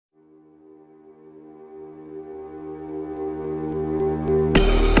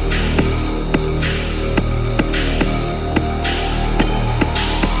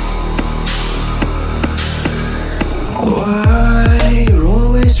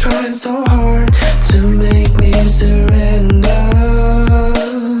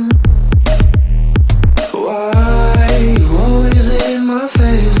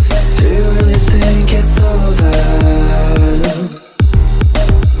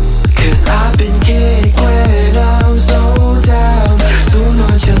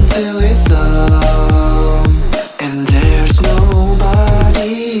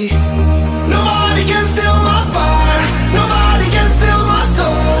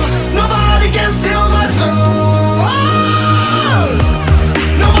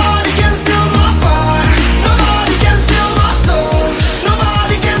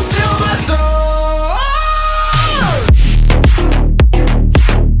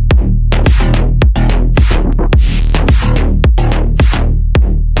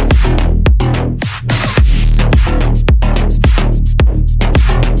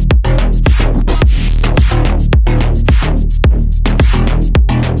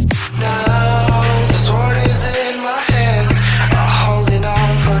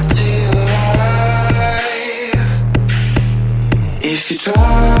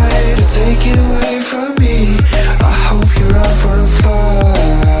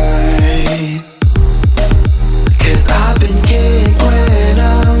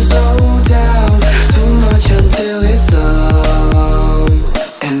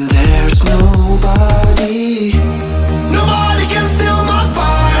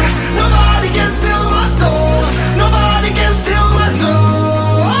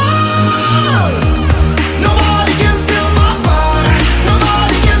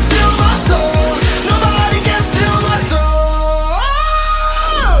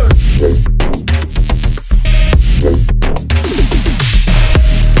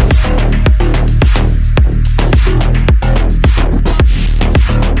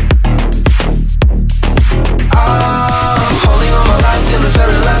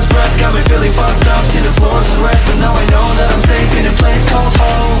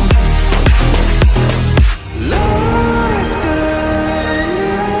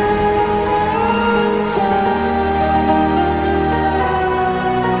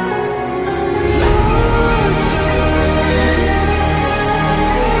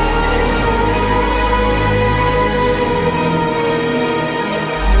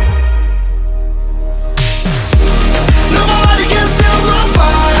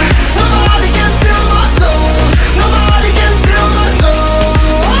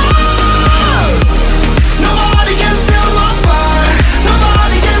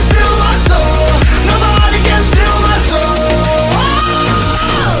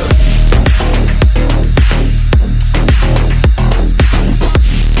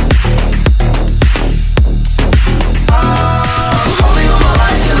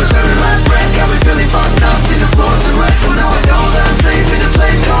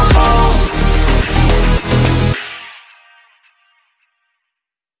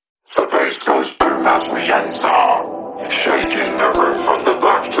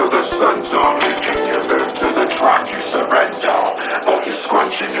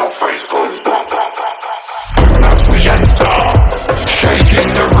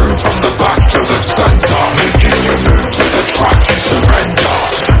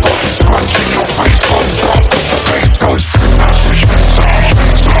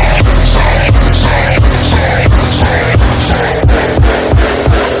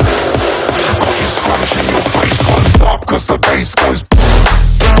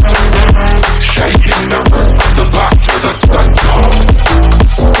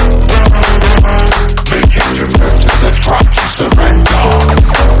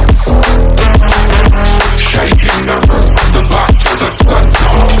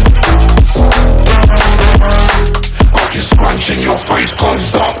face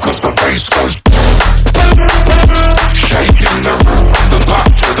closed up cause the bass goes. Shaking the roof from the back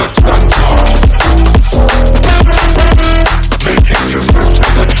to the center. Making you move to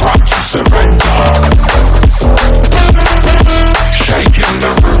the track you surrender. Shaking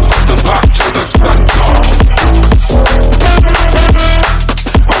the roof from the back to the center.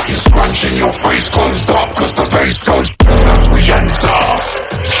 Rocking scrunching your face closed up cause the bass goes as we enter.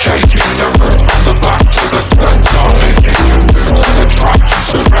 Shaking the roof from the back to the center. Making you move to the track you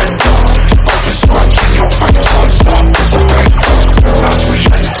surrender. Rocking scrunching your face closed up cause the bass goes as we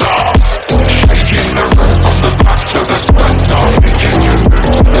enter. Shaking the roof from the back to the center. Making you move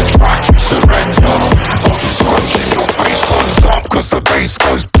to the track you surrender. Rocking scrunching your face closed up cause the bass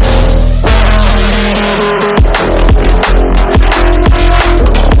goes.